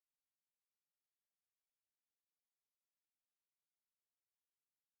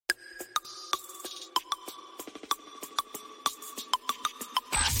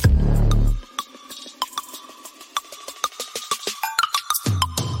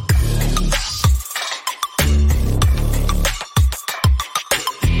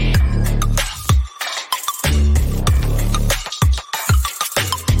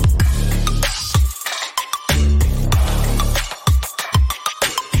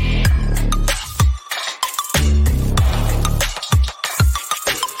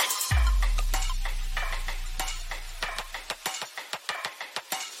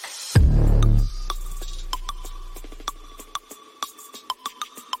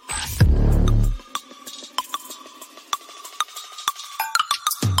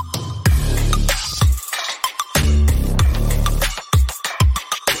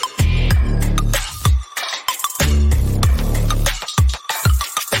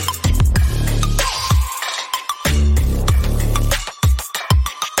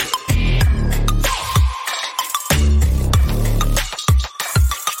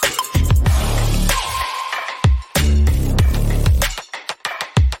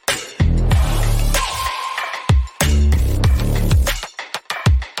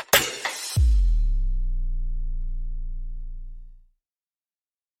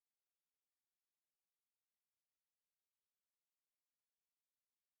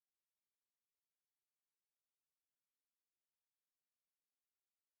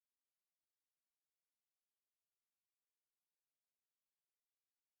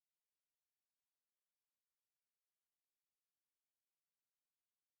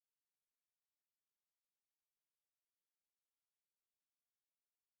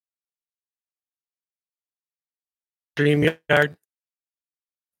StreamYard.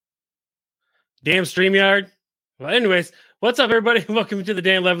 Damn StreamYard. Well, anyways, what's up, everybody? Welcome to the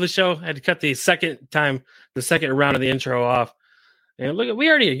Dan Levely Show. I had to cut the second round of the intro off. And look, we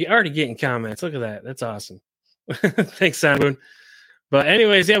already getting comments. Look at that. That's awesome. Thanks, Soundboon. But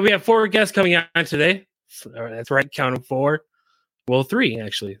anyways, yeah, we have 4 guests coming on today. That's right, count them 4. Well, 3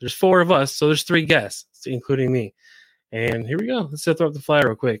 actually. There's 4 of us, so there's 3 guests, including me. And here we go. Let's throw up the flyer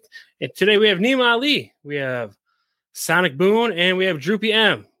real quick. And today we have Nima Ali, we have Sonic Boom, and we have Droopy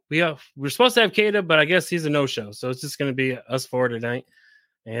M. We're supposed to have Kata, but I guess he's a no-show. So it's just going to be us 4 tonight.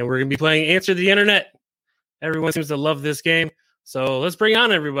 And we're going to be playing Answer the Internet. Everyone seems to love this game. So let's bring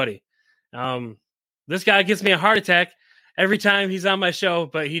on everybody. This guy gives me a heart attack every time he's on my show,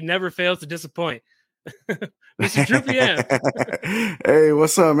 but he never fails to disappoint. Mr. Droopy M. Hey,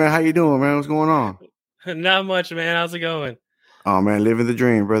 what's up, man? How you doing, man? What's going on? Not much, man. How's it going? Oh, man, living the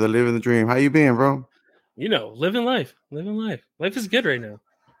dream, brother. Living the dream. How you been, bro? You know, living life. Life is good right now.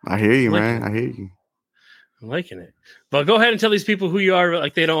 I hear you, man. I hear you. I'm liking it. But go ahead and tell these people who you are,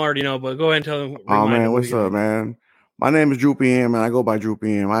 like they don't already know, but go ahead and tell them. Oh, man, what's up, man? My name is Droopy M, and I go by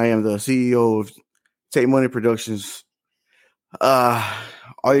Droopy M. I am the CEO of Take Money Productions.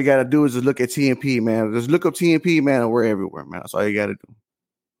 All you got to do is just look at TMP, man. Just look up TMP, man, and we're everywhere, man. That's all you got to do.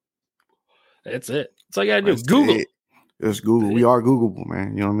 That's it. That's all you got to do. That's Google. It's Google. We are Googleable,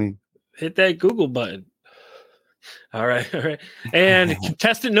 man. You know what I mean? Hit that Google button. All right. And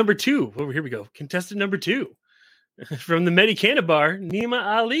contestant number 2. Oh, here we go. Contestant number 2 from the Medicana bar, Nima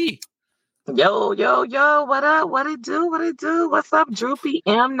Ali. Yo, what up? What it do? What's up, Droopy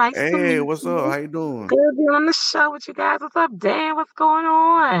M? Nice to meet you. Hey, what's up? How you doing? Good to be on the show with you guys. What's up, Dan? What's going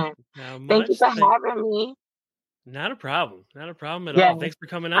on? Thank you for having me. Not a problem at all. Thanks for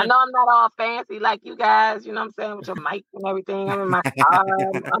coming on. I know I'm not all fancy like you guys, you know what I'm saying, with your mic and everything. I'm in my car.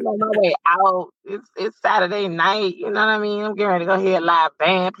 I'm on my way out. It's Saturday night, you know what I mean? I'm getting ready to go hear a live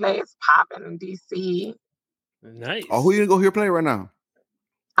band play. It's popping in DC. Nice. Oh, who you gonna go hear play right now?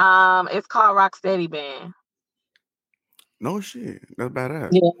 It's called Rocksteady Band. No shit. That's badass.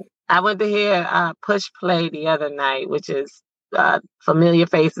 Yeah. I went to hear Push Play the other night, which is Familiar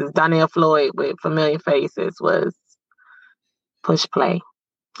Faces. Donnell Floyd with Familiar Faces was Push Play.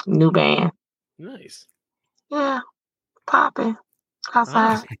 New band. Nice. Yeah. Popping.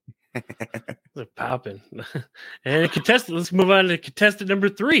 Outside. They're popping. And let's move on to contestant number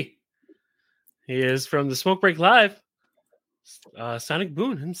 3. He is from the Smoke Break Live. Sonic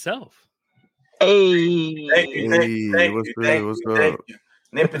Boom himself. Hey. Thank you. What's up?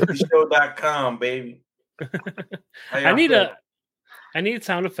 NippyShow.com, baby. I need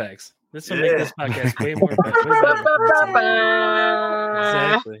sound effects. This will make this podcast way more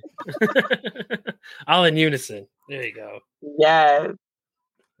exactly. All in unison. There you go. Yes.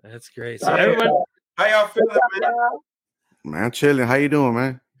 That's great. So everyone, how y'all feeling, man? Man, chilling. How you doing,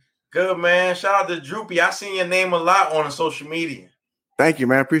 man? Good, man. Shout out to Droopy. I seen your name a lot on social media. Thank you,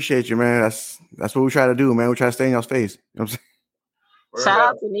 man. Appreciate you, man. That's what we try to do, man. We try to stay in your face. You know what I'm saying? Shout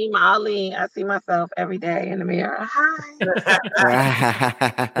out to Nima Ali. I see myself every day in the mirror. Hi.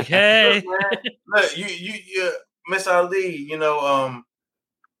 Hey. Look, you, Miss Ali. You know,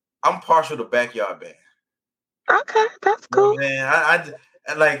 I'm partial to Backyard Band. Okay, that's cool. Man, I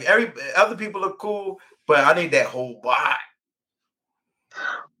like other people are cool, but I need that whole vibe.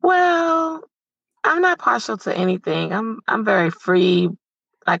 Well, I'm not partial to anything. I'm very free,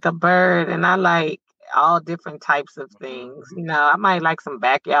 like a bird, and I like all different types of things. You know, I might like some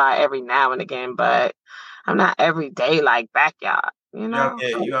Backyard every now and again, but I'm not every day like Backyard. You know,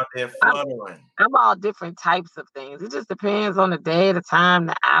 you out there fluttering. I'm all different types of things. It just depends on the day, the time,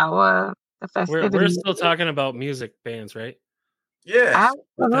 the hour, the festivities. We're still talking about music bands, right? Yeah,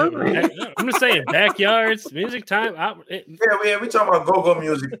 absolutely. I'm just saying, backyards, music time. We talking about go-go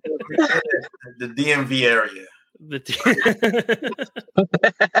music, the DMV area. The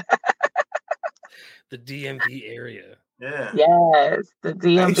DMV area. Yeah. Yes, the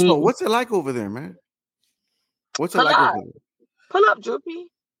DMV. Hey, so what's it like over there, man? What's it like over there? Pull up,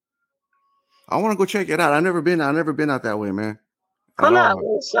 Droopy. I want to go check it out. I've never been out that way, man. Pull up.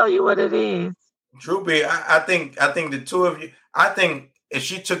 We'll show you what it is. Droopy, I think the two of you. I think if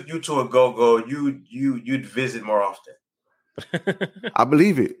she took you to a go-go, you'd visit more often. I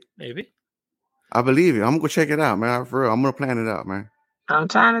believe it. Maybe. I believe it. I'm gonna go check it out, man. For real, I'm gonna plan it out, man. I'm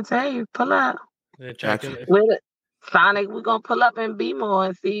trying to tell you, pull up. Gotcha. With it, Sonic, we're gonna pull up in B-more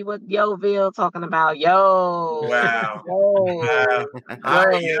and see what Yoville talking about. Yo. Wow. Yo.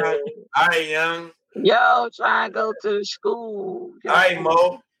 Hi, young. Yo, try and go to the school. Hi,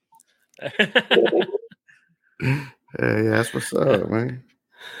 Mo. Yeah, that's what's up, man.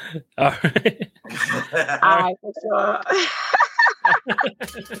 All right. All right, for sure.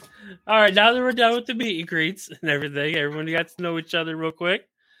 All right, now that we're done with the meet and greets and everything, everyone got to know each other real quick.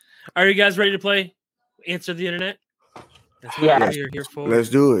 Are you guys ready to play Answer the Internet? That's what Yeah. you're here for. Let's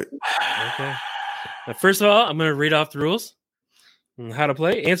do it. Okay. Now, first of all, I'm going to read off the rules on how to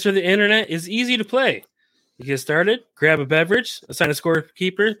play. Answer the Internet is easy to play. You get started, grab a beverage, assign a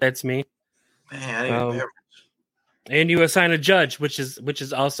scorekeeper. That's me. Man, I need a beverage. And you assign a judge, which is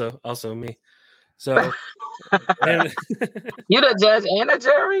also me. So, and, You the judge and the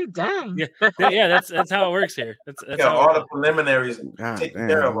jury? Dang. yeah, that's how it works here. That's Yeah, how all the preliminaries God taken damn.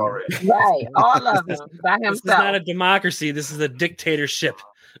 care of already. Right. All of them by This is himself. not a democracy. This is a dictatorship.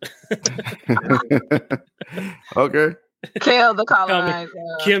 Okay. Kill the Call me colonizer.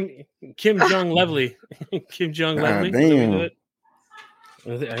 Kim Jong Lovely. Kim Jong God Lovely. damn. I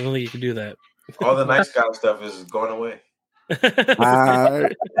don't think you can do that. All the nice guy stuff is going away. All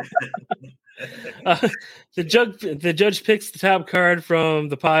right. The judge picks the top card from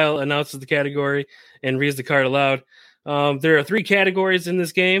the pile, announces the category, and reads the card aloud. There are 3 categories in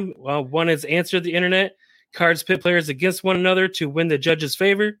this game. One is Answer the Internet. Cards pit players against one another to win the judge's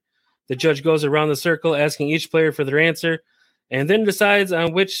favor. The judge goes around the circle asking each player for their answer and then decides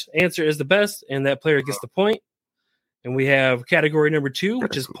on which answer is the best, and that player gets the point. And we have category number 2,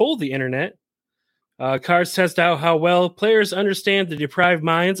 which is Poll the Internet. Cards test out how well players understand the deprived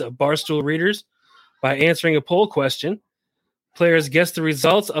minds of Barstool readers by answering a poll question. Players guess the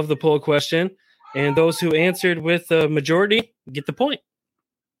results of the poll question, and those who answered with the majority get the point.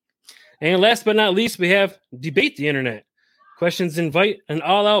 And last but not least, we have Debate the Internet. Questions invite an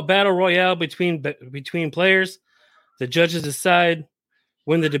all-out battle royale between players. The judges decide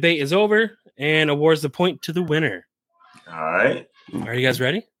when the debate is over and awards the point to the winner. All right. Are you guys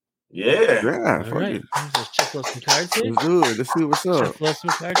ready? Yeah. Yeah. All Fuck right. it. Let's just check out some cards here. Let's do it. Let's see what's up. Check out some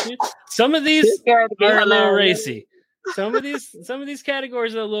cards here. Some of these Too scared to be are a little hilarious. racy. Some of these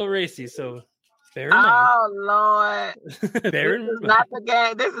categories are a little racy. So bear in mind. Oh Lord. Bear This in is mind. not the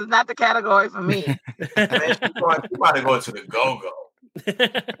game. This is not the category for me. Man, you about to go to the go-go.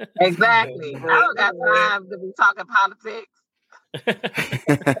 Exactly. I don't got time to be talking politics.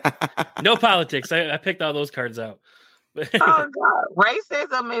 No politics. I picked all those cards out. Oh God.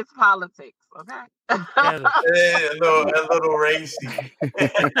 Racism is politics. Okay. Yeah, a little racy.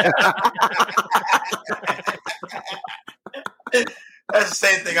 That's the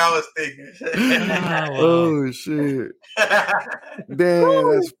same thing I was thinking. Oh shit!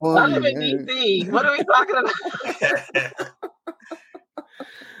 Damn, that's I funny. live in Man. DC. What are we talking about?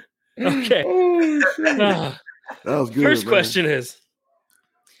 Okay. Oh, shit. Ah. That was good. First man. question is,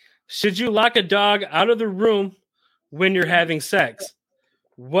 should you lock a dog out of the room when you're having sex?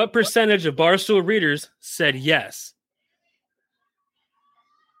 What percentage of Barstool readers said yes?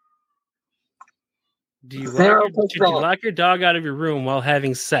 Should you 0%. lock your dog out of your room while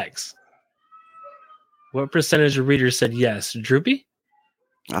having sex? What percentage of readers said yes? Droopy?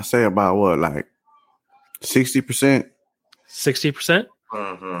 I say about what, like 60%. 60%?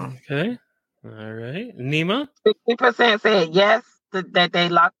 Mm-hmm. Okay. All right. Nima? 60% said yes that they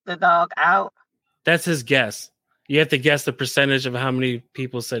locked the dog out. That's his guess. You have to guess the percentage of how many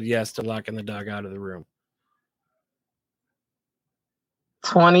people said yes to locking the dog out of the room.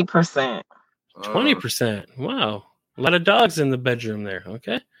 20%. 20%. Wow. A lot of dogs in the bedroom there.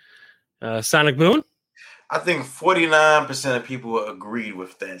 Okay. Sonic Boom? I think 49% of people agreed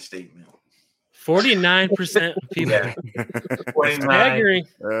with that statement. 49% of people. Yeah.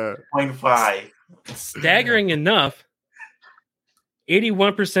 49.5. Staggering enough.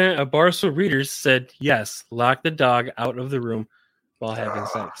 81% of Barstool readers said yes, lock the dog out of the room while having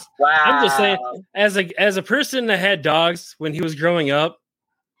sex. Wow. I'm just saying, as a person that had dogs when he was growing up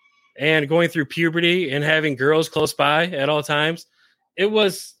and going through puberty and having girls close by at all times, it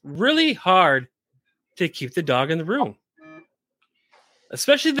was really hard to keep the dog in the room,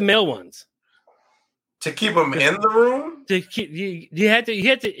 especially the male ones. To keep them in the room? To keep you had to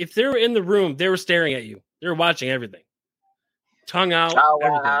if they were in the room, they were staring at you. They were watching everything. Tongue out, Oh,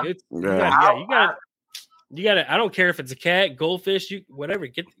 wow. everything. Yeah. You got to. I don't care if it's a cat, goldfish, whatever.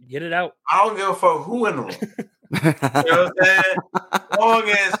 Get it out. I don't give a fuck who in the room. You know what I'm saying? As long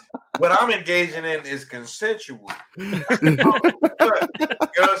as what I'm engaging in is consensual. You know what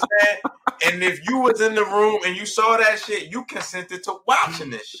I'm saying? And if you was in the room and you saw that shit, you consented to watching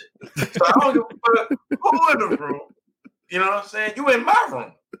this shit. So I don't give a fuck who in the room. You know what I'm saying? You in my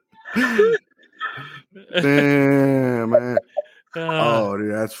room. Damn, man. Oh,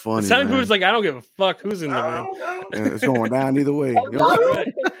 dude, that's funny. Simon man. Pooh's like, I don't give a fuck who's in the I room. don't know. Yeah, it's going down either way. You know? Right.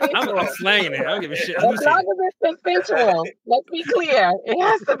 I'm slanging it. I don't give a shit. As Who's long here. as it's consensual. Let's be clear. It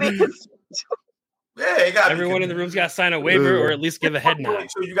has to be consensual. Yeah, it got Everyone in the room's got to sign a waiver or at least give a head nod.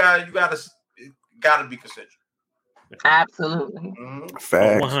 So you gotta be consensual. Absolutely. Mm-hmm.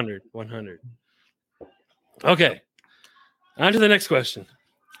 Facts. 100. Okay. On to the next question.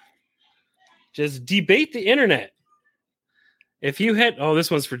 Just debate the internet. If you had, this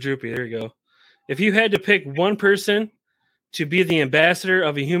one's for Droopy. There you go. If you had to pick one person to be the ambassador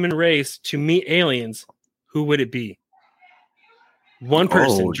of a human race to meet aliens, who would it be? One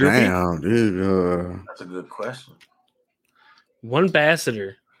person, Oh, Droopy. damn, dude. That's a good question. One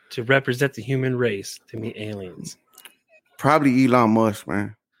ambassador to represent the human race to meet aliens. Probably Elon Musk,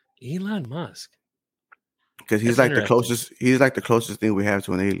 man. Elon Musk. Because he's That's like the closest. He's like the closest thing we have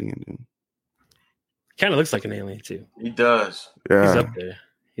to an alien, dude. Kind of looks like an alien too. He does. Yeah.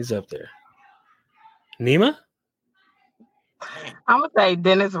 He's up there. Nima? I'm gonna say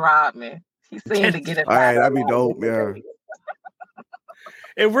Dennis Rodman. He seemed to get it. All right, that'd be dope. Yeah.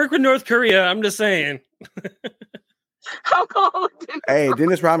 It worked with North Korea. I'm just saying. How cold? Hey,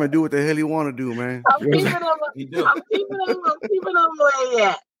 Dennis Rodman do what the hell he want to do, man. I'm keeping him. He do. I'm keeping him where he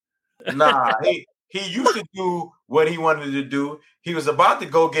at. Nah, he used to do what he wanted to do. He was about to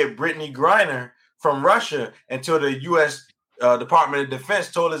go get Brittany Griner from Russia until the U.S. Department of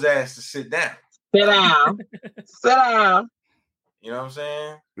Defense told his ass to sit down. Sit down. Sit down. You know what I'm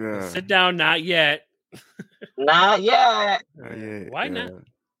saying? Yeah. Sit down, not yet. Not yet. Yeah. Why not?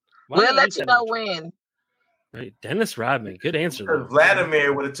 Why We'll not let eat you that know much? when. Right. Dennis Rodman. Good answer. Because Though.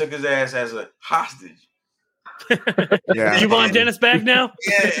 Vladimir would have took his ass as a hostage. Yeah. You want Dennis back now?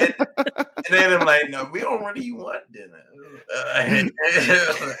 Yeah, and then I'm like, no, we don't really want dinner.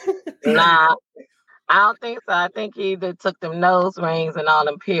 Nah, I don't think so. I think he either took them nose rings and all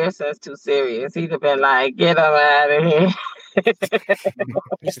them piercings too serious. He'd have been like, get him out of here.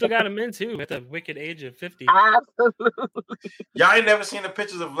 You still got him in too at the wicked age of 50. Absolutely. Y'all ain't never seen the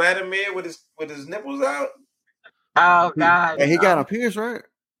pictures of Vladimir with his nipples out? Oh, God. Hey, he got a pierce, right?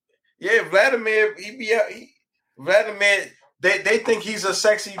 Yeah, Vladimir, Vladimir, they think he's a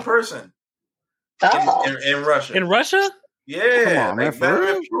sexy person in Russia. In Russia? Yeah. Come on, man, like for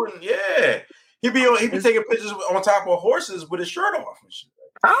Vladimir real? Putin, yeah. He be taking pictures on top of horses with his shirt off and shit.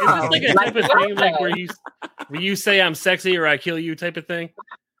 Is this like a type of thing like Beyonce. where you say I'm sexy or I kill you type of thing?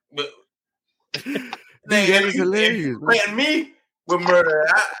 But That is hilarious, man. Man, me with murder,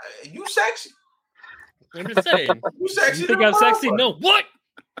 you sexy. I'm just saying. You sexy. You think than I'm sexy? motherfucker. No. What?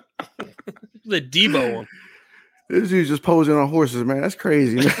 The Debo one. This dude's just posing on horses, man. That's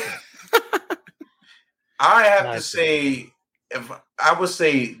crazy, man. I have to Nice. say, I would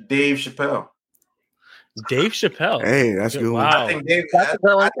say Dave Chappelle. Dave Chappelle. Hey, that's good. Wow. I think Dave. That's a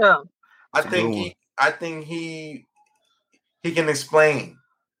good one, too. I That's a think good one. I think he can explain.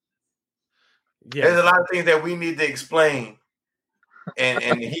 Yeah. There's a lot of things that we need to explain, and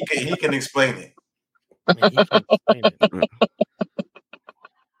he can explain it. Man, he can explain it.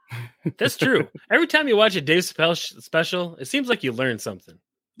 That's true. Every time you watch a Dave Chappelle special, it seems like you learn something.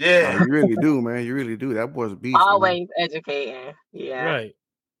 Yeah, You really do, man. You really do. That boy's a beast. man. Always educating. Yeah. Right.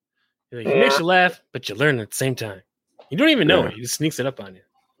 He makes you laugh, but you learn at the same time. You don't even know Yeah. it. He just sneaks it up on you.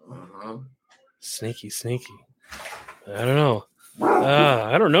 Mhm. Sneaky. I don't know.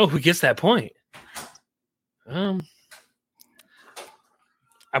 I don't know who gets that point. I'm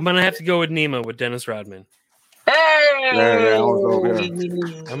gonna have to go with Nemo with Dennis Rodman. Hey! Yeah, I was over there.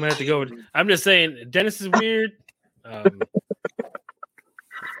 I'm gonna have to go with. I'm just saying, Dennis is weird.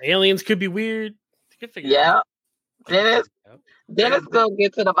 Aliens could be weird. You could figure it Yeah. out. Dennis go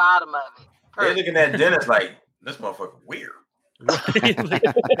get to the bottom of it. They're looking at Dennis like this motherfucker weird.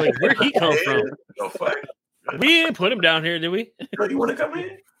 like where'd he come from? No fuck. We didn't put him down here, did we? You want to come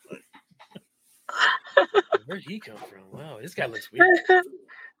in? Where'd he come from? Wow, this guy looks weird.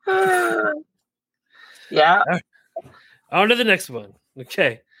 Yeah. On to the next one.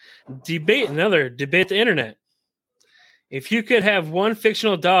 Okay. Debate the internet. If you could have one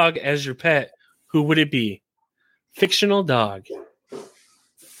fictional dog as your pet, who would it be? Fictional dog.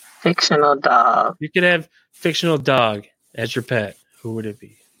 Fictional dog. You could have fictional dog as your pet. Who would it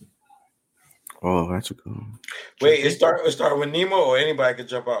be? Oh, that's a good one. Wait, it started with Nemo, or anybody could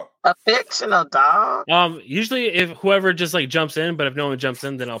jump out. A fictional dog? Usually if whoever just like jumps in, but if no one jumps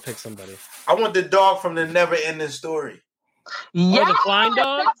in, then I'll pick somebody. I want the dog from the Never Ending Story. Yeah. the flying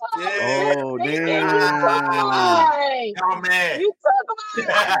dog? Yeah. Oh, You damn. Oh man. took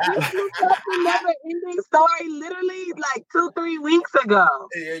the never ending story literally like 2-3 weeks ago.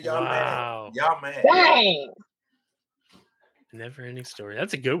 Yeah, y'all Wow. man. Y'all man. Dang. Never ending story.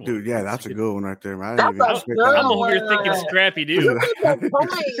 That's a good one. Dude, yeah, that's a good one right there, man. That's a expect good I'm that over here one. thinking Scrappy Doo. You get the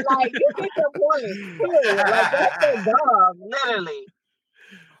point. Like, you get the point. Too. Like, that's a dog, literally.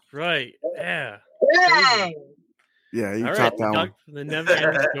 Right. Yeah. Dang. Yeah, you All top right. that one. The never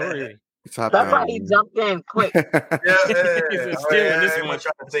ending story. You top that Somebody one. jumped in quick. Yeah, He's stealing this I one. ain't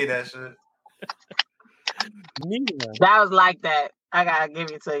trying to say that shit. Nina. That was like that. I gotta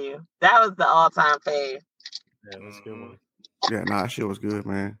give it to you. That was the all-time fave. Yeah, that's a good one. Yeah, nah, that shit was good,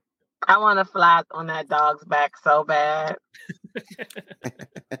 man. I want to fly on that dog's back so bad.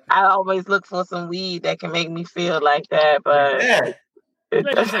 I always look for some weed that can make me feel like that, but Yeah,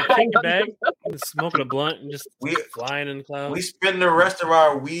 Just like kicking back, and smoking a blunt, and just flying in the clouds. we spend the rest of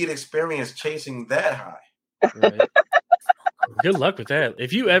our weed experience chasing that high. Right. Good luck with that.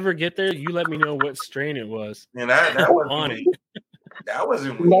 If you ever get there, you let me know what strain it was. And that wasn't On weed. That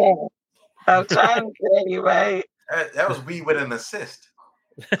wasn't weed. yeah. I'm trying to tell you, right? That was weed with an assist.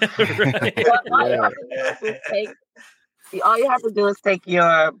 Right. All you have to do is take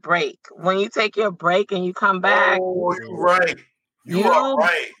your break. When you take your break and you come back, Oh, you're right. You are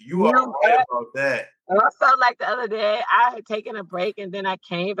right. You are right about that. and I felt like the other day I had taken a break and then I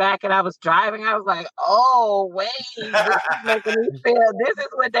came back and I was driving. I was like, oh, wait, this is making me feel. This is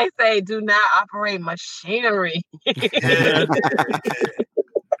what they say, do not operate machinery. Yeah.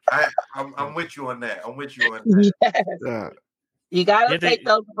 I'm with you on that. I'm with you on that. Yes. Yeah. You got to take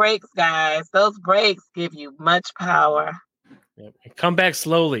those breaks, guys. Those breaks give you much power. Yep. Come back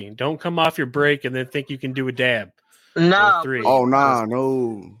slowly. Don't come off your break and then think you can do a dab. No. Three. Oh, nah,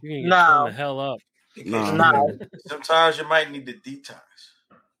 no. You're gonna get the hell up. No. Sometimes you might need to detox.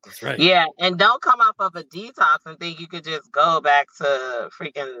 That's right. Yeah, and don't come off of a detox and think you could just go back to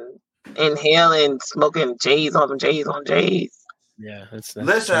freaking inhaling, smoking J's on J's on J's. Yeah, that's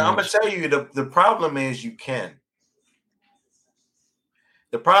Listen, I'm gonna tell you the problem is you can.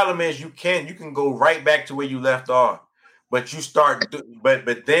 The problem is you can go right back to where you left off, but you start,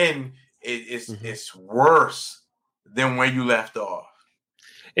 but then it's worse than where you left off.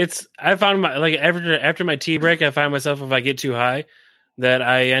 I found after my tea break, I find myself if I get too high that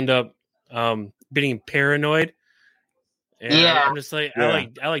I end up being paranoid. And Yeah, I'm just like I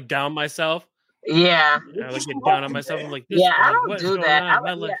like down myself. Yeah, I like get down on myself. I'm like, I don't do that.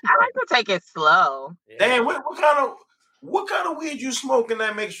 I like to take it slow. Damn, what kind of weed you smoking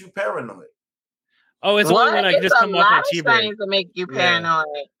that makes you paranoid? Oh, it's only when I just come off my tea break to make you paranoid.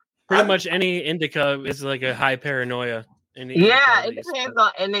 Pretty much any indica is like a high paranoia. Yeah, it depends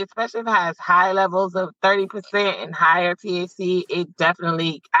on, and especially if it has high levels of 30% and higher THC, it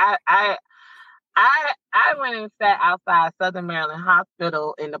definitely. I went and sat outside Southern Maryland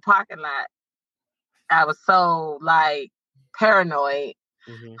Hospital in the parking lot. I was so paranoid,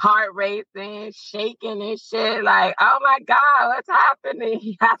 heart racing, shaking and shit. Like, oh my God, what's happening?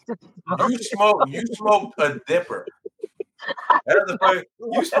 You have to smoke. You smoked a dipper. That's the first.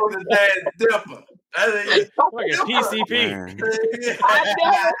 You smoked a damn dipper. Like a PCP. I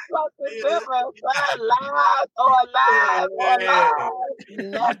never smoked a dipper. Live.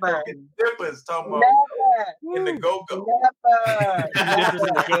 Never. Dippers talking about Never. in the go-go. Never. Dippers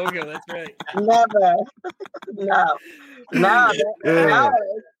in the go-go, that's right. Never. No.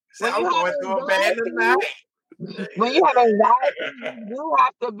 I'm going through a bad tonight. When you have anxiety, you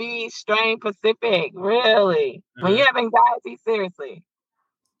have to be strain specific, really. When you have anxiety, seriously.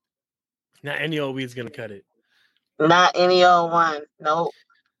 Not any old weed's gonna cut it. Not any old one. Nope.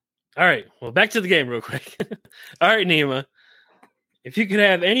 All right. Well, back to the game real quick. All right, Nima. If you could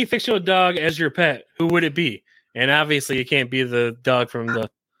have any fictional dog as your pet, who would it be? And obviously, it can't be the dog from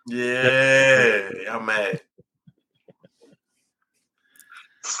the. Yeah, I'm mad.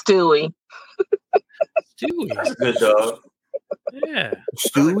 Stewie. Stewie. That's a good dog. Yeah.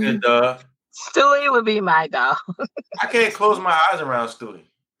 Stewie? Good dog. Stewie would be my dog. I can't close my eyes around Stewie.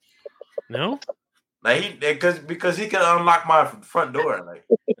 No? Like because he can unlock my front door. Like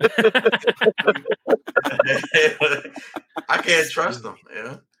I can't trust him.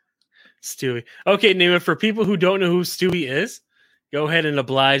 Yeah. Stewie. Okay, Nima, for people who don't know who Stewie is, go ahead and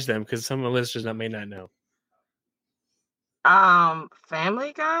oblige them because some of the listeners may not know.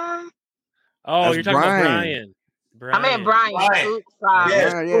 Family Guy? Oh, That's you're talking Brian. about Brian. I mean Brian. Oops,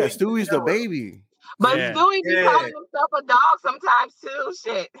 sorry. Yeah. Stewie's the baby. But Stewie be calling himself a dog sometimes too.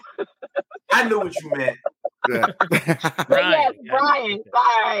 Shit. I knew what you meant. Yeah. But yes, Brian.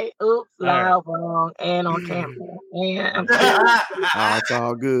 Sorry. Oops, loud, wrong, and on camera. And It's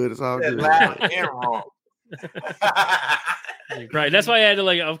all good. It's all good. Loud and wrong. Right. That's why I had to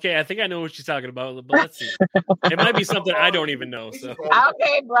okay, I think I know what she's talking about, but let's see. It might be something I don't even know. So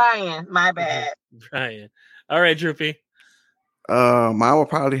okay, Brian. My bad. Brian. All right, Droopy. Mine would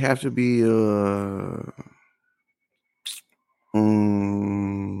probably have to be the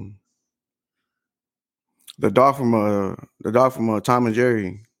dog from Tom and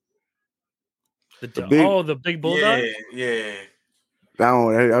Jerry. The big bulldog. Yeah. That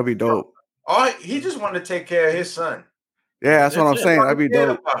one, that'd be dope. Oh, he just wanted to take care of his son. Yeah, that's what I'm saying. That'd be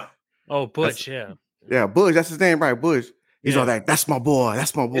dope. Oh, Butch, yeah. Yeah, Butch. That's his name, right? Butch. He's all like, "That's my boy.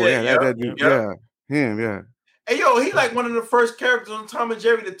 That's my boy." Yeah, him. Yeah. Hey, yo, he like one of the first characters on Tom and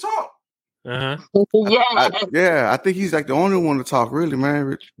Jerry to talk. Uh-huh. I think he's like the only one to talk, really,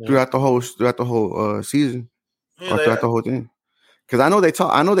 man, throughout the whole season, or throughout the whole thing. Because I know they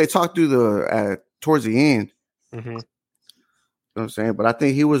talk through towards the end. Mm-hmm. You know what I'm saying? But I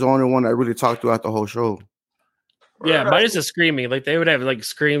think he was the only one that really talked throughout the whole show. Yeah, minus the screaming. Like they would have like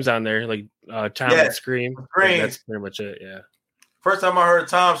screams on there, like Tom would scream. That's pretty much it. Yeah. First time I heard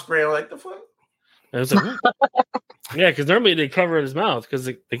Tom scream, like the fuck. I was like, yeah, because normally they cover his mouth because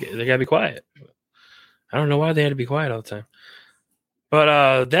they gotta be quiet. I don't know why they had to be quiet all the time.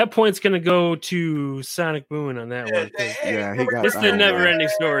 But that point's gonna go to Sonic Boom on that one. Yeah, he got. It's the never-ending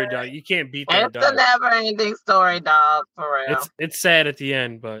story, dog. You can't beat that. It's the never-ending story, dog. For real. It's sad at the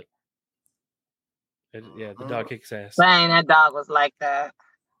end, but the dog kicks ass. Dang, that dog was like that.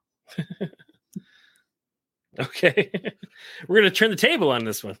 Okay, we're gonna turn the table on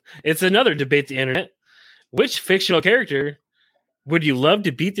this one. It's another debate the internet. Which fictional character would you love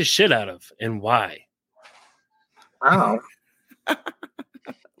to beat the shit out of, and why? Oh.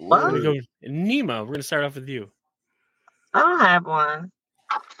 We're gonna go Nemo. We're gonna start off with you. I don't have one.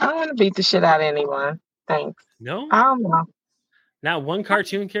 I don't want to beat the shit out of anyone. Thanks. No? I don't know. Not one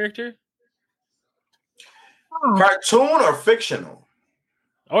cartoon character? Oh. Cartoon or fictional?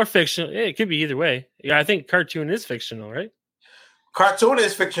 Or fictional. Yeah, it could be either way. Yeah, I think cartoon is fictional, right? Cartoon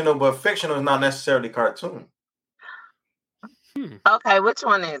is fictional, but fictional is not necessarily cartoon. Okay, which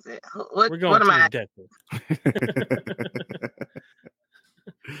one is it? We're going what am I?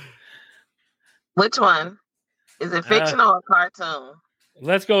 Which one? Is it fictional or cartoon?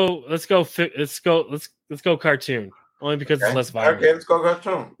 Let's go cartoon. Only because it's less violent. Okay, let's go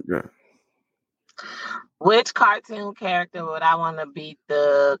cartoon. Yeah. Which cartoon character would I want to beat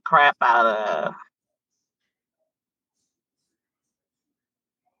the crap out of?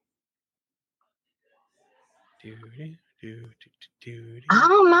 I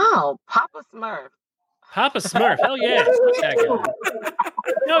don't know. Papa Smurf. Papa Smurf. Hell yeah. Fuck that guy.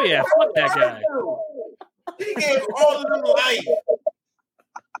 Hell yeah. Fuck that guy. He gave all of them life.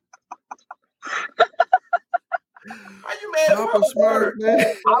 Are you mad? Papa Smurf,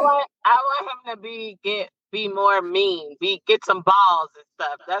 man. I want him to be more mean. Get some balls and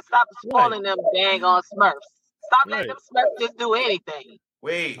stuff. Stop spoiling them dang on Smurfs. Stop letting them Smurfs just do anything.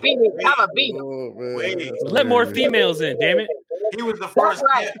 Wait. I'ma beat him. Wait. Let more females in, damn it. He was the first.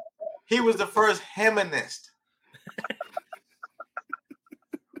 Right. He was the first feminist.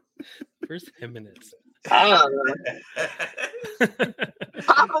 First feminist. Papa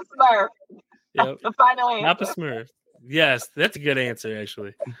Smurf. Yep. The final answer. Papa Smurf. Yes, that's a good answer,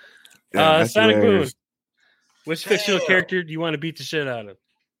 actually. Yeah, Sonic Boom. Which fictional character do you want to beat the shit out of?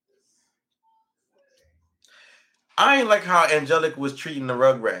 I ain't like how Angelica was treating the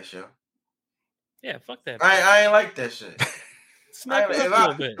Rugrats, yo. Yeah, fuck that. I ain't like that shit. Smack her up a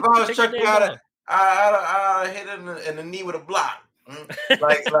little bit. If I was checking out, I hit it in the knee with a block,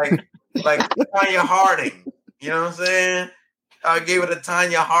 like Tanya Harding. You know what I'm saying? I gave it a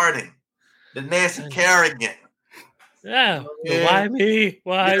Tanya Harding, the Nancy Kerrigan. Yeah. Why me?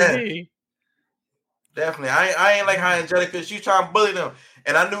 Why me? Definitely. I ain't like how Angelica. She trying to bully them,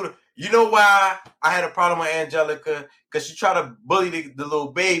 and I knew. You know why I had a problem with Angelica? Because she tried to bully the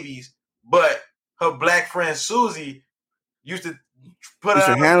little babies, but her black friend Susie used to put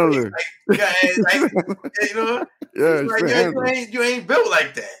her handle her. You know, you ain't built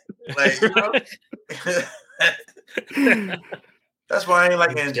like that. Like, you know? That's why I ain't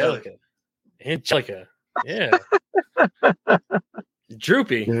like Angelica. Yeah.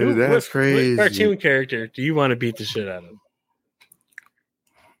 Droopy. Yeah, that's crazy. What cartoon character do you want to beat the shit out of?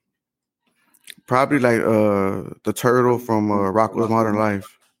 Probably like the turtle from Rocko's Modern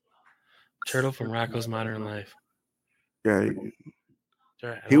Life. Turtle from Rocko's Modern Life. Yeah.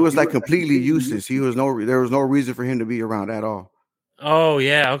 He was like completely useless. There was no reason for him to be around at all. Oh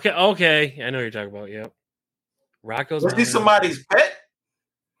yeah. Okay. I know what you're talking about. Yep. Rocko's. Was he somebody's pet?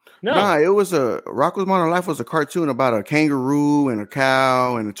 No. Nah, it was Rocko's Modern Life was a cartoon about a kangaroo and a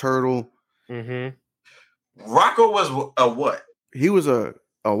cow and a turtle. Mm-hmm. Rocko was a what? He was a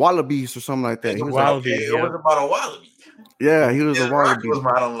wallabies or something like that. He was it was about a wallaby. Yeah, he was a wallaby. Rocko's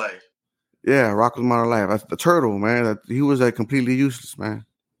Modern Life. Yeah, Rock was Modern Life. That's the turtle, man. He was completely useless, man.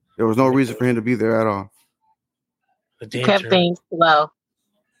 There was no reason for him to be there at all. He kept things slow.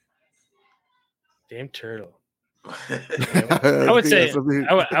 Damn turtle. I would say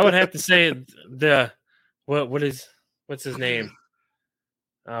I would have to say what's his name?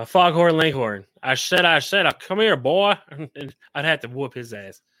 Foghorn Leghorn. I said, come here, boy. I'd have to whoop his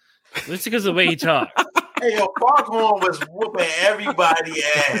ass. Just because of the way he talked. Hey, yo, Foghorn was whooping everybody's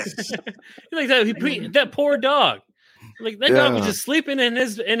ass. Like that poor dog. Like that dog was just sleeping in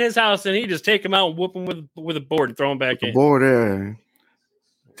his house, and he just take him out and whoop him with a board and throw him back in. Board there.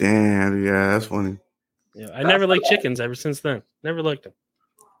 Damn, yeah, that's funny. Yeah, I never liked chickens ever since then. Never liked them.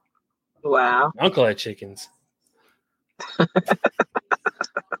 Wow. My uncle had chickens.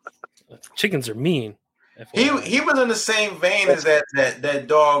 Chickens are mean. He was in the same vein as that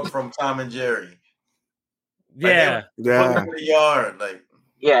dog from Tom and Jerry. Yeah. Put him in the yard, like.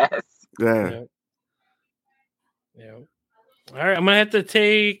 Yes. Yeah. Yeah. All right, I'm gonna have to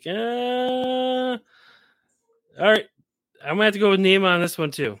take. All right, I'm gonna have to go with Nima on this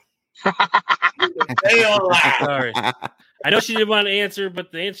one too. Sorry, I know she didn't want to answer,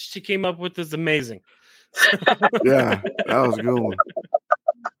 but the answer she came up with is amazing. Yeah, that was a good one.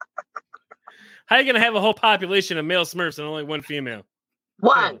 How are you gonna have a whole population of male Smurfs and only one female?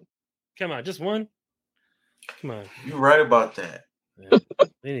 One. Come on, just one. Come on. You're right about that. Yeah.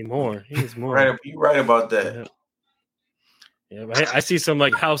 They need more. He needs more. You're right about that. Yeah, I see some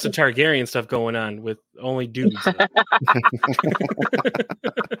like House of Targaryen stuff going on with only dudes.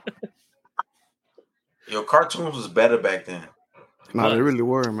 Yo, cartoons was better back then. No, they really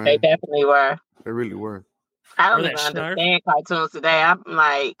were, man. They definitely were. They really were. I don't even understand cartoons today. I'm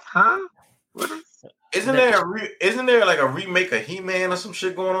like, huh? Isn't there like a remake of He-Man or some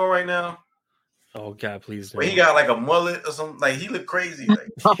shit going on right now? Oh God, please! Where he got like a mullet or something. Like he look crazy. Like,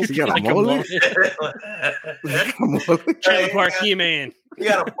 he got a mullet. Trailer Park He-Man. He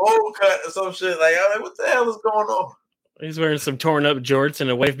got a bowl cut or some shit. Like, I'm like, what the hell is going on? He's wearing some torn up jorts and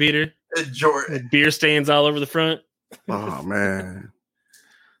a wife beater. Jordan. Beer stains all over the front. Oh man,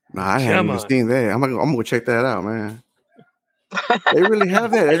 nah, I haven't even seen that. I'm gonna check that out, man. They really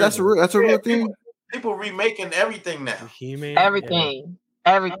have that. That's a real thing. People remaking everything now. He-Man, everything.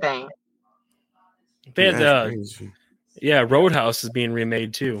 They had Roadhouse is being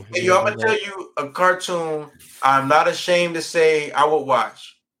remade too. Hey, yo, I'm gonna tell you a cartoon I'm not ashamed to say I would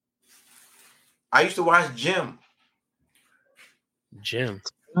watch. I used to watch Jim. Jim.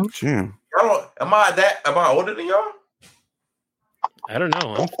 Am I older than y'all? I don't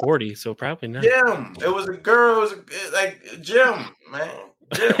know. I'm 40, so probably not. Jim. It was a girl. It was like Jim, man.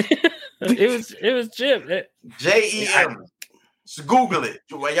 Jim. it was Jim. Jem. So Google it.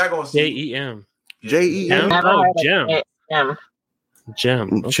 Y'all gonna see Jem. Jem. Oh, Jem.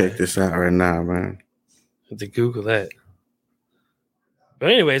 Jem. Okay. Check this out right now, man. Have to Google that.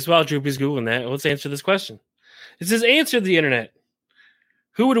 But anyways, while Droopy's Googling that, let's answer this question. It says, answer the internet.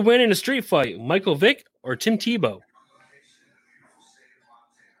 Who would win in a street fight, Michael Vick or Tim Tebow?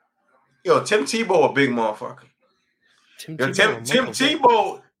 Yo, Tim Tebow a big motherfucker. Tim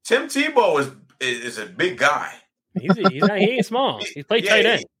Tebow is a big guy. He ain't small. He played tight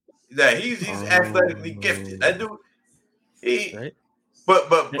end. Yeah, he's athletically gifted. That dude. Right.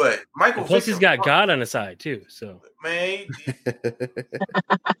 But Michael. Plus, he's got God on his side too. So man.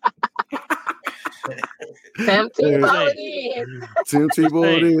 Tim Tebow it is. Tim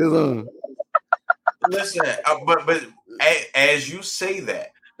Tebow it is. Listen, but as you say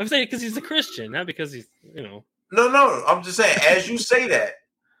that, I'm saying because he's a Christian, not because he's No, I'm just saying as you say that,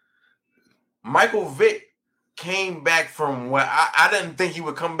 Michael Vick came back from what I didn't think he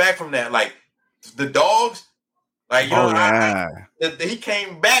would come back from that. Like the dogs, like he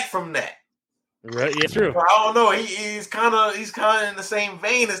came back from that. Right, yeah, true. I don't know. He's kind of in the same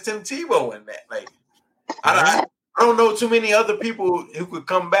vein as Tim Tebow in that. Like I don't know too many other people who could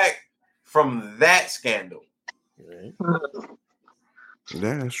come back from that scandal. Right.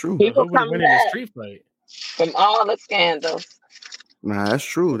 Yeah, that's true. People come back in a street fight from all the scandals. Nah, that's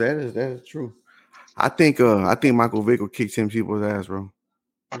true. That is true. I think Michael Vick will kick Tim Tebow's ass, bro.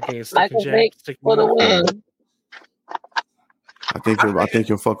 Michael Vick for the win. I think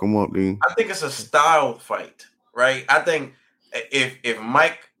you'll fuck him up, dude. I think it's a style fight, right? I think if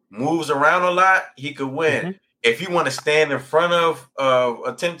Mike moves around a lot, he could win. Mm-hmm. If you want to stand in front of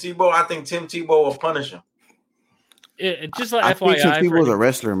Tim Tebow, I think Tim Tebow will punish him. Just like I FYI, think Tim Tebow's a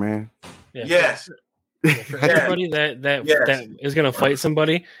wrestler, man. Yeah, yes. For everybody that is going to fight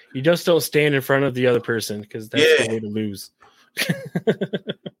somebody, you just don't stand in front of the other person because that's the way to lose.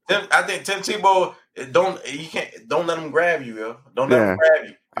 I think Tim Tebow don't let him grab you, yo. Don't let him grab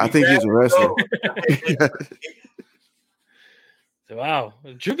you. I think he's a wrestler. Wow.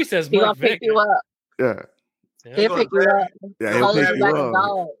 Droopy says He Mark gonna pick Vick. you up. Yeah. He'll pick you up. Yeah, He'll he'll hold pick you you like a up.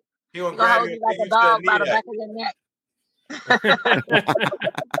 dog. He gonna He'll grab hold you you like a and dog by the knee back of your neck.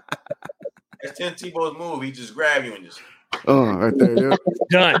 That's Tim Tebow's move. He just grab you and just. Right there. Yep.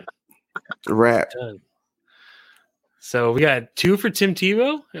 Done. It's a wrap. Done. So we got 2 for Tim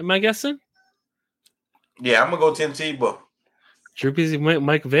Tebow, am I guessing? Yeah, I'm gonna go Tim Tebow. Droopy's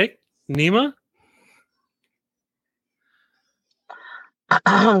Mike Vick? Nima?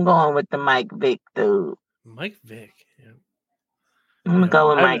 I'm going with the Mike Vick dude. Mike Vick. Yeah. I'm gonna go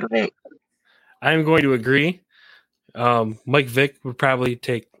with Mike Vick. I'm going to agree. Mike Vick would probably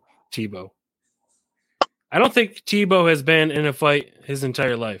take Tebow. I don't think Tebow has been in a fight his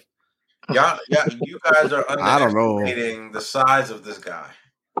entire life. Yeah, you guys are I don't know. underestimating the size of this guy.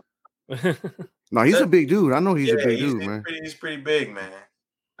 No, he's a big dude. I know he's a big dude, man. He's pretty big, man.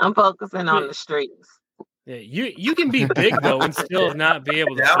 I'm focusing on the streets. Yeah, you can be big though and still not be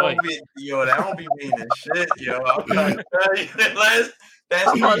able to fight. That won't be meaning shit, yo. I'm trying to tell you that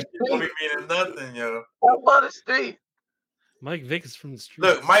street won't be meaning nothing, yo. I'm on the street. Mike Vick is from the street.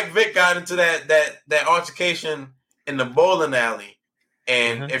 Look, Mike Vick got into that altercation in the bowling alley,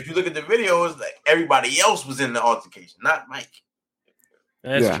 and if you look at the videos, like everybody else was in the altercation, not Mike.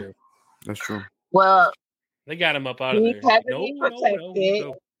 That's true. That's true. Well, they got him up out of there. Heavily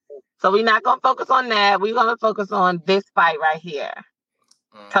protected. So we're not gonna focus on that. We're gonna focus on this fight right here.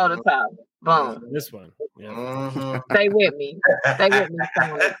 Toe to toe. Boom. This one. Yeah. Mm-hmm. Stay with me. Stay with me,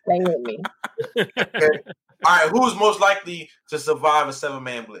 Sonic. Stay with me. Okay. All right, who's most likely to survive a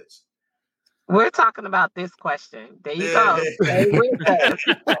 7-man blitz? We're talking about this question. There you go. Stay with us.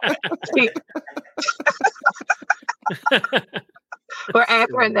 We're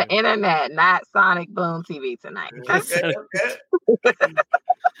answering the internet, not Sonic Boom TV tonight. Okay.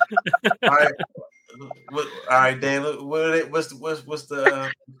 All right, Dan. What's the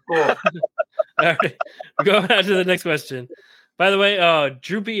score? All right, go on to the next question. By the way,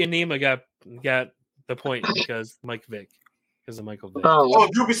 Droopy and Nima got the point because Mike Vick, because of Michael Vick. Oh,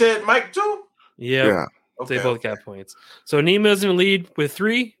 Droopy said Mike too. Yeah. Okay, they both got points. So Nima's in the lead with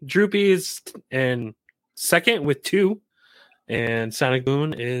 3. Droopy is in second with 2. And Sonic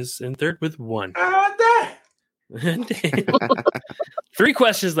Boom is in third with 1. That. 3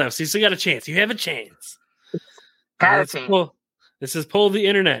 questions left. So you still got a chance. You have a chance. This is Poll the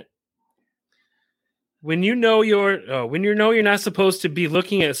Internet. When you know you're not supposed to be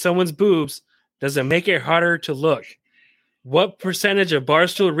looking at someone's boobs, does it make it harder to look? What percentage of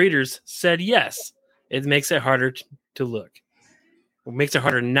Barstool readers said yes? It makes it harder to look. It makes it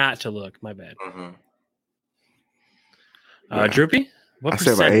harder not to look. My bad. Mm-hmm. Droopy? I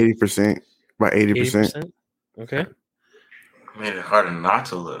said about 80%. About 80%. Okay. Made it harder not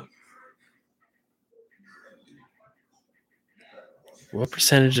to look. What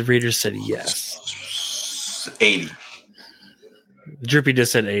percentage of readers said yes? 80. Droopy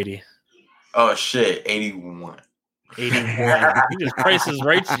just said 80. Oh shit, 81. 81. He just prices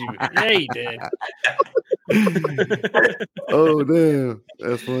right to you. Yeah, he did. Oh damn,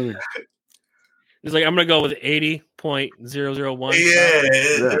 that's funny. He's like, I'm gonna go with 80.001. Yeah,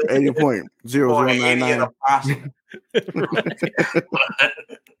 80.0099.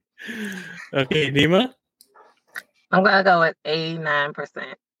 Okay, Nima. I'm gonna go with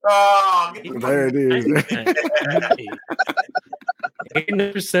 89%. Oh, there it is.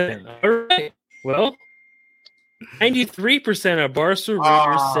 89%. All right. Well, 93% of Barstool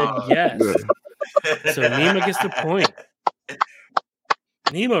readers said yes. So Nima gets the point.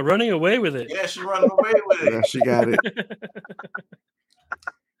 Nima running away with it. Yeah, she running away with it. Yeah, she got it.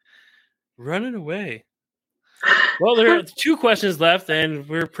 Running away. Well, there are 2 questions left, and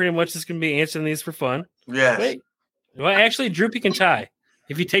we're pretty much just going to be answering these for fun. Yes. Wait. Well, actually, Droopy can tie.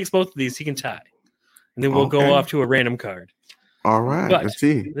 If he takes both of these, he can tie. And then we'll go off to a random card. All right. But let's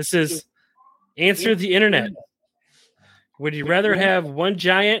see. This is Answer the Internet. Would you rather have one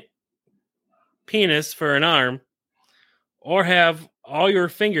giant penis for an arm or have all your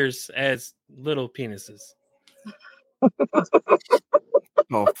fingers as little penises?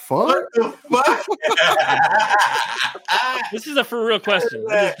 Oh, fuck? What the fuck? This is a for real question.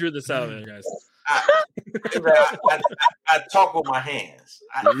 I just drew this out there, guys. I talk with my hands.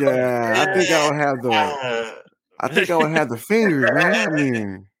 I think I would have the fingers, man. I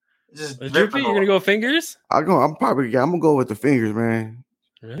mean, Droopy, you're gonna go fingers? I'm gonna go with the fingers, man.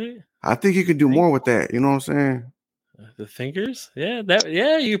 Right? I think you can do more with that. You know what I'm saying? The fingers? Yeah,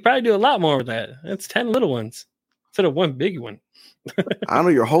 you could probably do a lot more with that. That's 10 little ones instead of one big one. I know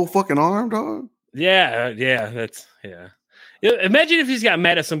your whole fucking arm, dog. Yeah. Imagine if he's got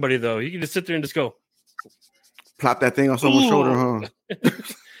mad at somebody though. You can just sit there and just go plop that thing on someone's shoulder, huh?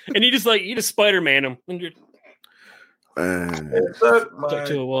 And you just Spider-Man him and you're stuck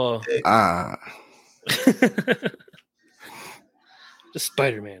to a wall. Just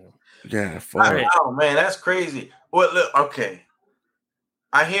Spider-Man him. Yeah, oh man, that's crazy. Well, look, okay.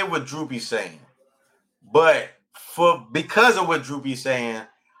 I hear what Droopy's saying, but because of what Droopy's saying,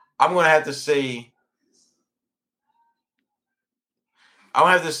 I'm gonna have to say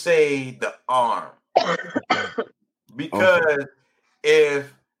the arm. Because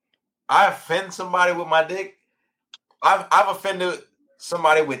if I offend somebody with my dick, I've offended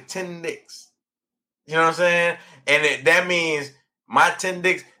somebody with 10 dicks. You know what I'm saying? And that means my 10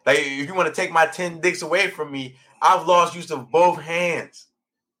 dicks, like if you want to take my 10 dicks away from me, I've lost use of both hands.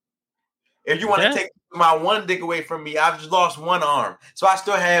 If you want to take my one dick away from me, I've just lost one arm. So I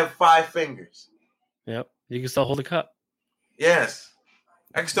still have 5 fingers. Yep. You can still hold a cup. Yes.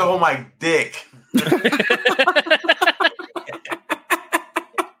 I can still hold my dick. You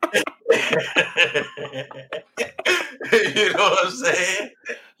know what I'm saying?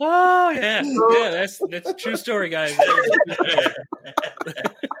 Oh yeah, yeah. That's a true story, guys.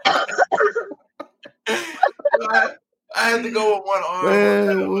 I had to go with one arm.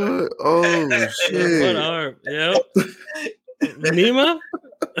 Man, what? Oh shit! One arm. Yep. Nima.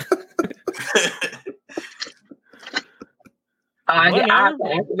 I have to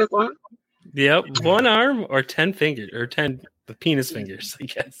answer this one. Yep, 1 arm or 10 fingers or 10 penis fingers, I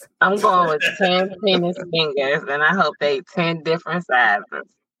guess. I'm going with 10 penis fingers, and I hope they 10 different sizes.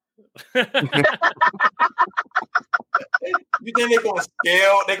 You think they're gonna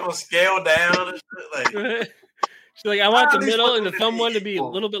scale? They're gonna scale down and shit? Like, she's like, I want the middle and the thumb one to be a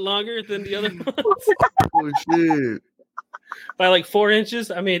little bit longer than the other ones. Oh shit! By like 4 inches.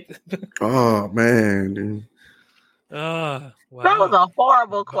 I mean, oh man, dude. Wow. That was a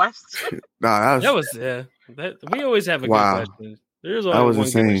horrible question. Nah, that was we always have a good question. There's always one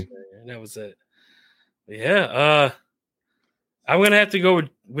insane. Question, and that was it. Yeah, I'm gonna have to go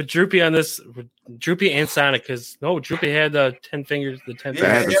with Droopy on this. With Droopy and Sonic, because Droopy had 10 fingers. The 10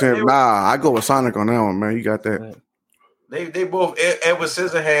 fingers. I go with Sonic on that one, man. You got that. They both Edward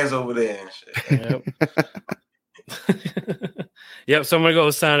Scissorhands over there and shit. Yep. Yep. So I'm gonna go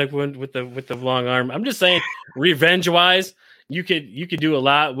with Sonic with the long arm. I'm just saying, revenge wise, you could do a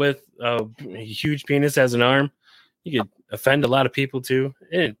lot with a huge penis as an arm. You could offend a lot of people too.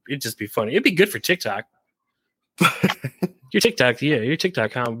 It'd just be funny. It'd be good for TikTok. Your TikTok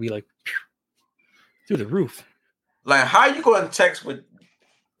account would be like through the roof. Like, how you going to text with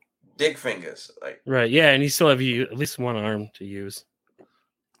dick fingers? Like, right? Yeah, and you still have at least one arm to use.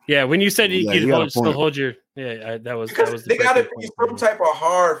 Yeah, when you said you could still hold your that was they got to be some type of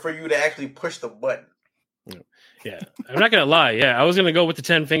hard for you to actually push the button. Yeah, I'm not gonna lie. Yeah, I was gonna go with the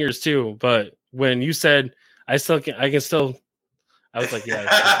 10 fingers too, but when you said I can still, I was like,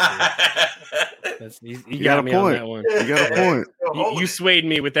 yeah. You got me on that one. You got a point. You swayed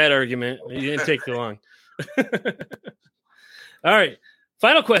me with that argument. You didn't take too long. All right,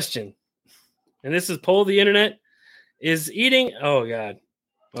 final question, and this is poll the internet: is eating? Oh God.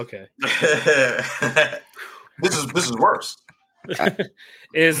 Okay. This is worse.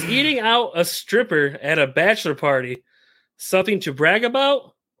 Is eating out a stripper at a bachelor party something to brag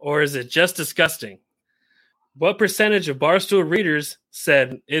about, or is it just disgusting? What percentage of Barstool readers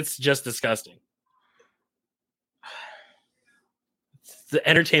said it's just disgusting? It's the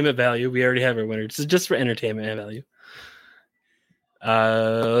entertainment value. We already have our winner. This is just for entertainment value.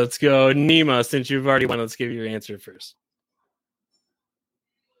 Let's go, Nima. Since you've already won, let's give you your answer first.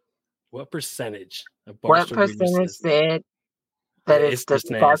 What percentage of Barstool readers said that it's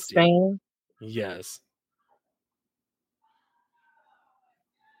disgusting? Yes.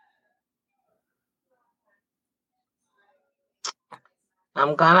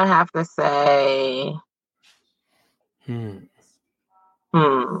 I'm gonna have to say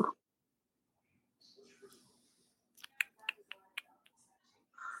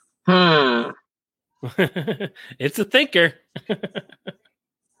It's a thinker.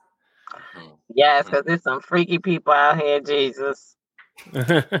 Yes, because there's some freaky people out here, Jesus.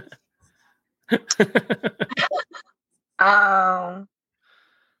 I'm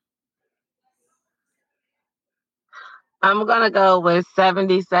gonna go with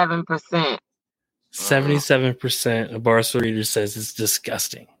 77%. 77% of Barstool readers says it's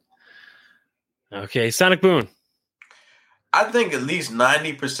disgusting. Okay, Sonic Boone. I think at least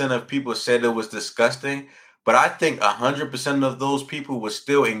 90% of people said it was disgusting, but I think 100% of those people were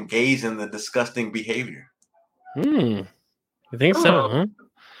still engaged in the disgusting behavior. You think so, huh?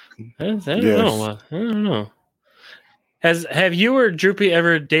 I don't know. Have you or Droopy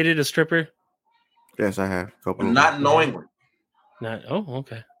ever dated a stripper? Yes, I have. Not knowingly. Not. Oh,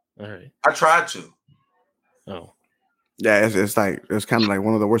 okay. All right. I tried to. Oh. Yeah, it's kind of like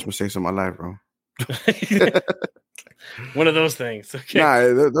one of the worst mistakes of my life, bro. One of those things. Okay.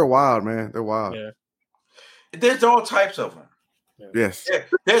 Nah, they're wild, man. They're wild. Yeah. There's all types of them. Yes. Yeah,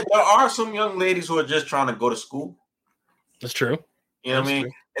 there are some young ladies who are just trying to go to school. That's true. You know what I mean?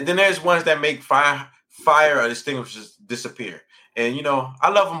 True. And then there's ones that make fire or distinguishes disappear. And I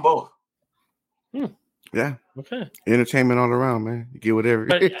love them both. Yeah. Okay. Entertainment all around, man. You get whatever.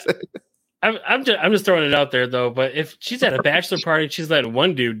 I'm just throwing it out there though. But if she's at a bachelor party, she's letting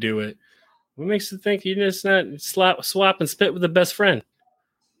one dude do it. What makes you think you're just not swap and spit with the best friend?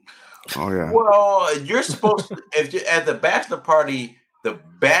 Oh yeah. Well, you're supposed to. If you're at the bachelor party, the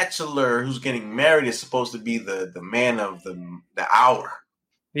bachelor who's getting married is supposed to be the man of the hour.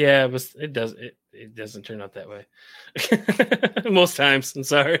 Yeah, but it doesn't turn out that way. Most times, I'm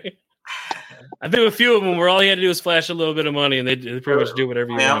sorry. I've been with a few of them where all you had to do was flash a little bit of money, and they pretty much do whatever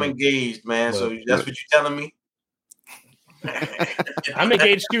you want. I'm engaged, man. So that's what you're telling me. I'm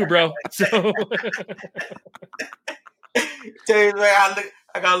engaged too, bro. So tell you, man,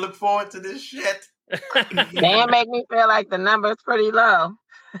 I gotta look forward to this shit. Damn, make me feel like the number's pretty low.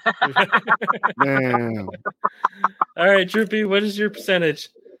 Man. All right, Droopy, what is your percentage?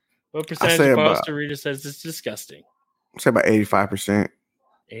 What percentage of Foster Reader says it's disgusting? I'd say about 85%.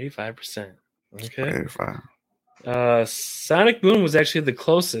 85%. Okay. 85. Sonic Boom was actually the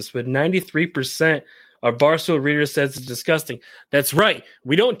closest, with 93% of Barstool readers says it's disgusting. That's right.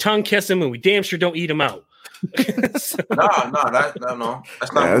 We don't tongue kiss them, and we damn sure don't eat them out. No. That's not.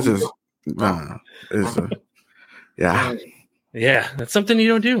 Yeah, it's just yeah. That's something you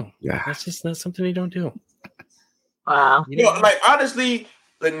don't do. Yeah, that's just not something you don't do. Wow. Like honestly,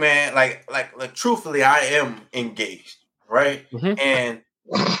 like man, like truthfully, I am engaged, right? Mm-hmm. And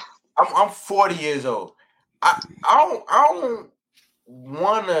I'm 40 years old. I don't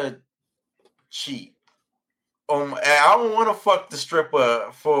want to cheat. I don't want to fuck the stripper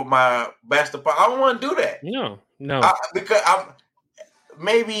for my bachelor party. I don't want to do that. No. Because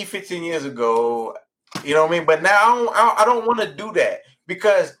maybe 15 years ago, you know what I mean? But now I don't want to do that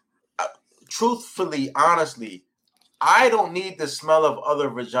because truthfully, honestly, I don't need the smell of other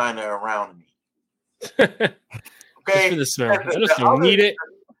vagina around me. Okay? Just for the smell. I just don't need it.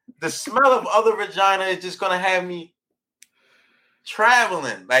 The smell of other vagina is just going to have me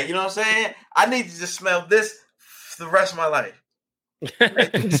traveling. Like, you know what I'm saying? I need to just smell this for the rest of my life.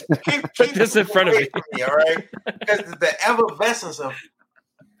 Keep this in front of me. All right? Because the effervescence of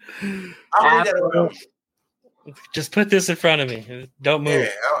I need that around me. Just put this in front of me. Don't move.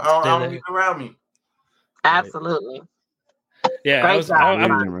 Yeah, I don't need it around me. Absolutely. Yeah,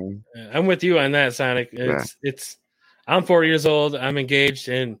 I'm with you on that, Sonic. It's I'm 40 years old. I'm engaged,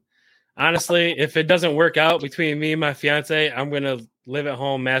 and honestly, if it doesn't work out between me and my fiance, I'm gonna live at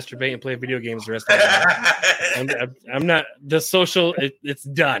home, masturbate, and play video games the rest of the day. I'm not the social. It's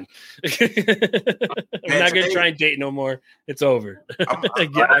done. I'm not gonna try and date no more. It's over.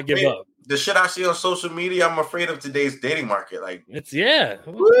 I give up. The shit I see on social media, I'm afraid of today's dating market. Like it's yeah.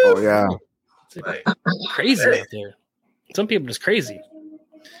 Oh yeah. It's crazy out there. Some people are just crazy.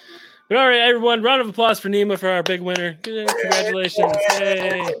 But all right, everyone, round of applause for Nima for our big winner. Congratulations.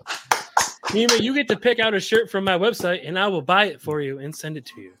 Hey. Nima, you get to pick out a shirt from my website, and I will buy it for you and send it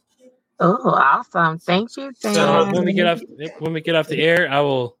to you. Oh, awesome! Thank you. So when we get off the air, I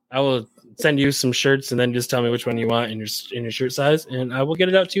will send you some shirts, and then just tell me which one you want in your shirt size, and I will get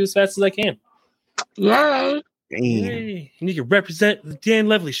it out to you as fast as I can. Yay! Yay. And you can represent the Dan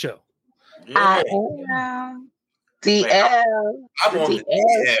Levely Show. Yeah. I am DL. I'm on the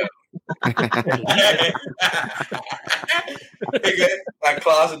DL. Like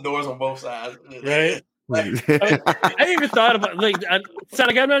closet doors on both sides, right? I even thought about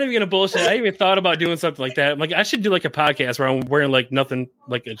Sonic. I'm not even gonna bullshit. I even thought about doing something like that. Like I should do like a podcast where I'm wearing like nothing,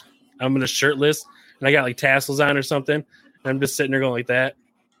 I'm in a shirtless and I got like tassels on or something. And I'm just sitting there going like that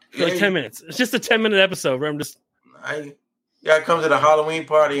for like 10 minutes. It's just a 10-minute episode where I'm just. You gotta come to the Halloween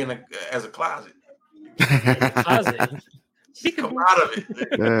party as a closet. Closet. Come out of it.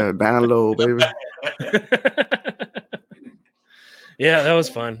 Yeah, down low, baby. Yeah, that was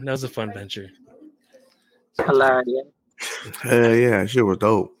fun. That was a fun venture. Hilarious. Yeah, shit was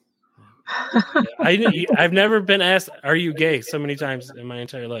dope. I've never been asked, "Are you gay?" so many times in my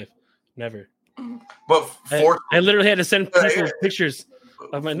entire life. Never. But I literally had to send people pictures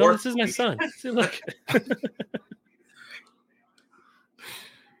of my. No, this is my son. See, look.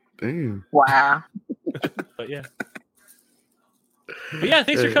 Damn. Wow. But yeah. But yeah,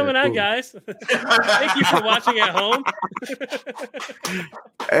 thanks for coming on, guys. Thank you for watching at home.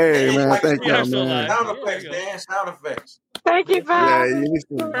 Hey, man, thank you, man. Sound effects, Dan. Sound effects. Thank you, Yeah, guys. you need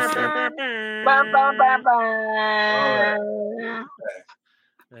to.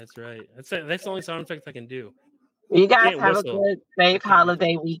 That's right. That's the only sound effect I can do. You guys have a good, safe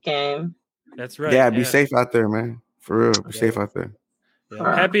holiday weekend. That's right. Yeah, be safe out there, man. For real, be safe out there.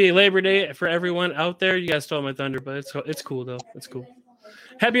 Yeah. Happy Labor Day for everyone out there. You guys stole my thunder, but it's cool though. It's cool.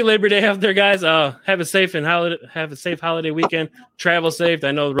 Happy Labor Day out there, guys. Have a safe holiday weekend. Travel safe.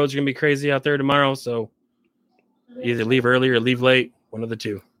 I know the roads are gonna be crazy out there tomorrow, so either leave early or leave late. One of the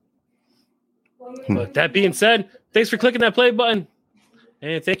two. But that being said, thanks for clicking that play button,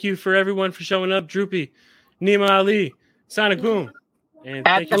 and thank you for everyone for showing up. Droopy, Nima Ali, Sonic Boom, and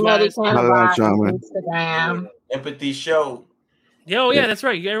at the Instagram. Empathy Show. Yeah, that's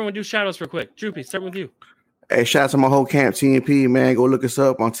right. Everyone do shout outs real quick. Droopy, start with you. Hey, shout out to my whole camp, TNP, man. Go look us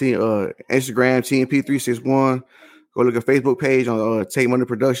up on Instagram, TNP361. Go look at Facebook page on Take Money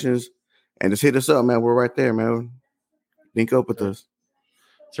Productions, and just hit us up, man. We're right there, man. Link up with us.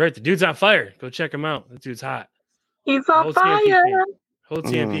 That's right. The dude's on fire. Go check him out. The dude's hot. He's on fire. Whole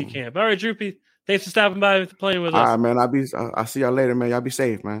TNP camp. All right, Droopy. Thanks for stopping by and playing with us. All right, man. I'll see y'all later, man. Y'all be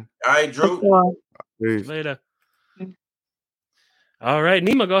safe, man. All right, Drew. Later. All right,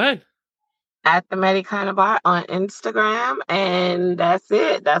 Nima, go ahead. At the Medicana Bar on Instagram, and that's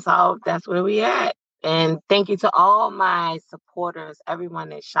it. That's all. That's where we at. And thank you to all my supporters, everyone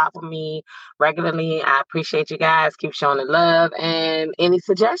that shop with me regularly. I appreciate you guys. Keep showing the love. And any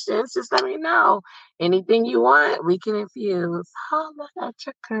suggestions, just let me know. Anything you want, we can infuse. Holla at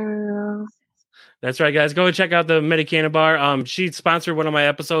your girls. That's right, guys. Go and check out the Medicana Bar. She sponsored one of my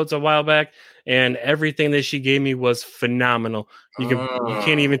episodes a while back, and everything that she gave me was phenomenal. You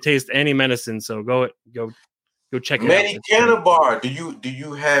can't even taste any medicine. So go check it out. Medicana Bar. Do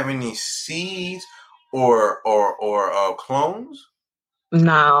you have any seeds or clones?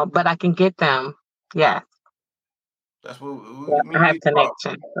 No, but I can get them. Yes. That's what I have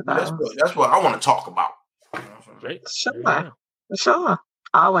connection. That's what I want to talk about. Right? Sure.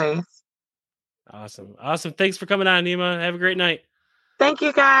 Always. Awesome. Thanks for coming on, Nima. Have a great night. Thank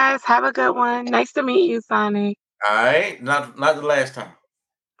you, guys. Have a good one. Nice to meet you, Sonic. All right. Not the last time.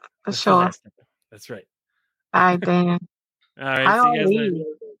 For sure. That's right. All right, Dan. All right. How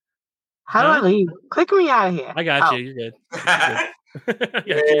do I leave? Click me out of here. I got you. You're good.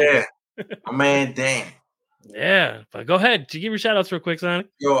 Yeah. My man, Dan. Yeah. But go ahead. Give your shout outs real quick, Sonic.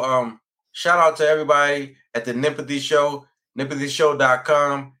 Yo, shout out to everybody at the Nipathy Show,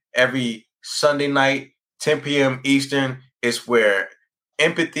 nipathyshow.com. Every Sunday night, 10 p.m. Eastern, is where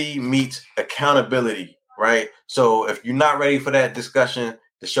empathy meets accountability, right? So if you're not ready for that discussion,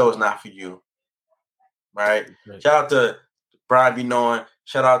 the show is not for you, right? Shout out to Brian B. Nolan.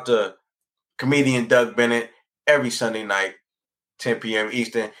 Shout out to comedian Doug Bennett every Sunday night, 10 p.m.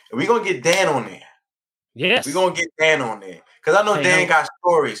 Eastern. And we're going to get Dan on there. Yes. We're going to get Dan on there. Because I know Dan got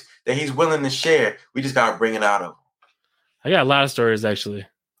stories that he's willing to share. We just got to bring it out of him. I got a lot of stories, actually.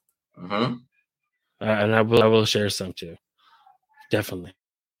 Mm-hmm. And I will share some too. Definitely.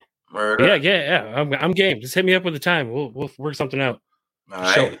 Murder. Yeah. I'm game. Just hit me up with the time. We'll work something out. All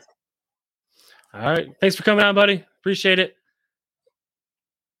right. All right. Thanks for coming on, buddy. Appreciate it.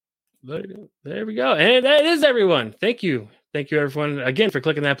 There we go. And that is everyone. Thank you. Thank you, everyone, again, for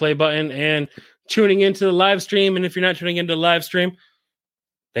clicking that play button and tuning into the live stream. And if you're not tuning into the live stream,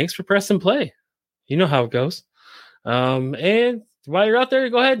 thanks for pressing play. You know how it goes. And while you're out there,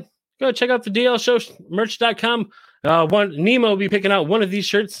 go ahead. Go check out the dlshowmerch.com. Nemo will be picking out one of these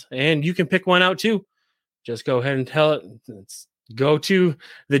shirts, and you can pick one out too. Just go ahead and tell it. Go to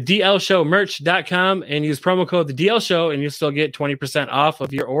the dlshowmerch.com and use promo code the DL Show, and you'll still get 20% off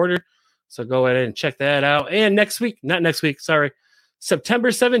of your order. So go ahead and check that out. And September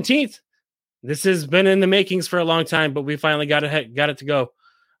 17th. This has been in the makings for a long time, but we finally got it to go.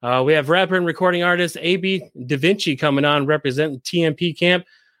 We have rapper and recording artist AB Da Vinci coming on, representing TMP Camp.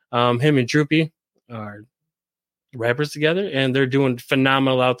 Him and Droopy are rappers together, and they're doing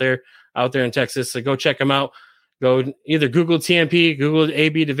phenomenal out there in Texas. So go check them out. Go either Google TMP, Google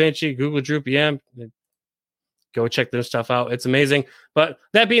AB Da Vinci, Google Droopy M. Go check their stuff out. It's amazing. But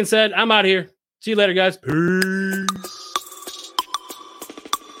that being said, I'm out of here. See you later, guys. Peace.